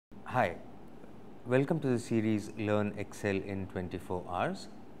Hi, welcome to the series Learn Excel in 24 hours.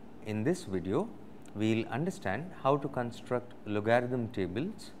 In this video, we will understand how to construct logarithm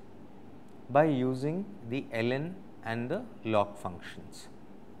tables by using the ln and the log functions.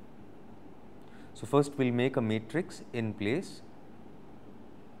 So, first we will make a matrix in place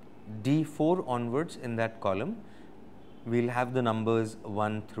D4 onwards. In that column, we will have the numbers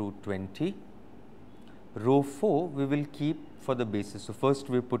 1 through 20. Row 4 we will keep for the basis. So, first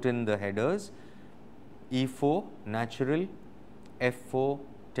we put in the headers E4 natural, F4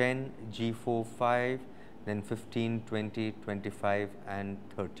 10, G4 5, then 15, 20, 25 and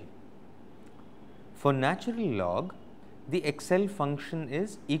 30. For natural log, the Excel function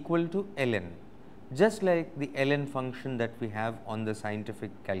is equal to ln, just like the ln function that we have on the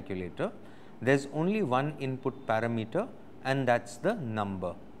scientific calculator. There is only one input parameter and that is the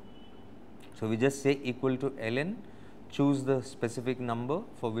number. So, we just say equal to ln, choose the specific number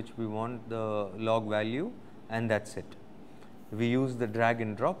for which we want the log value, and that is it. We use the drag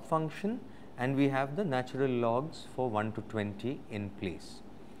and drop function and we have the natural logs for 1 to 20 in place.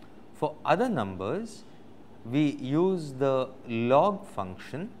 For other numbers, we use the log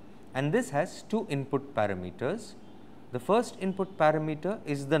function, and this has two input parameters. The first input parameter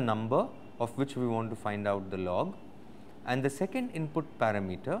is the number of which we want to find out the log, and the second input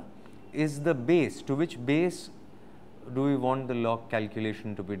parameter is the base, to which base do we want the log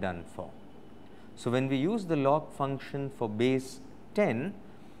calculation to be done for. So, when we use the log function for base 10,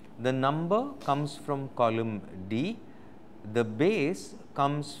 the number comes from column D, the base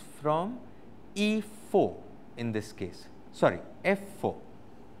comes from E4 in this case, sorry, F4.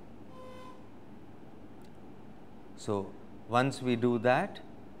 So, once we do that,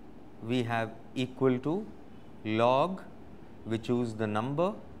 we have equal to log, we choose the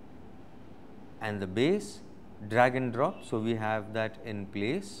number and the base, drag and drop. So, we have that in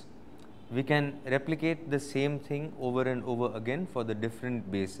place. We can replicate the same thing over and over again for the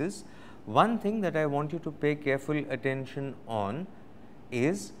different bases. One thing that I want you to pay careful attention on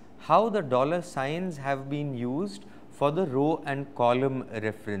is how the dollar signs have been used for the row and column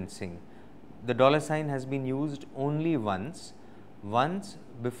referencing. The dollar sign has been used only once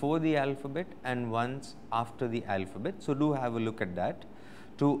before the alphabet and once after the alphabet. So, do have a look at that.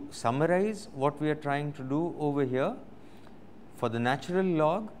 To summarize what we are trying to do over here, for the natural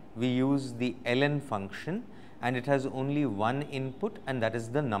log, we use the ln function and it has only one input, and that is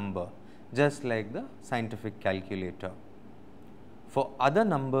the number, just like the scientific calculator. For other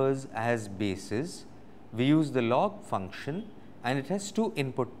numbers as bases, we use the log function and it has two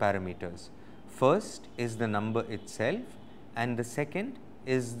input parameters. First is the number itself and the second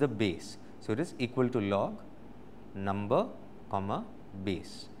is the base. So, it is equal to log number comma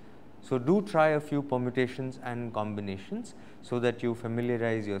base. So, do try a few permutations and combinations so that you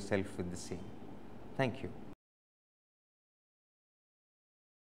familiarize yourself with the same. Thank you.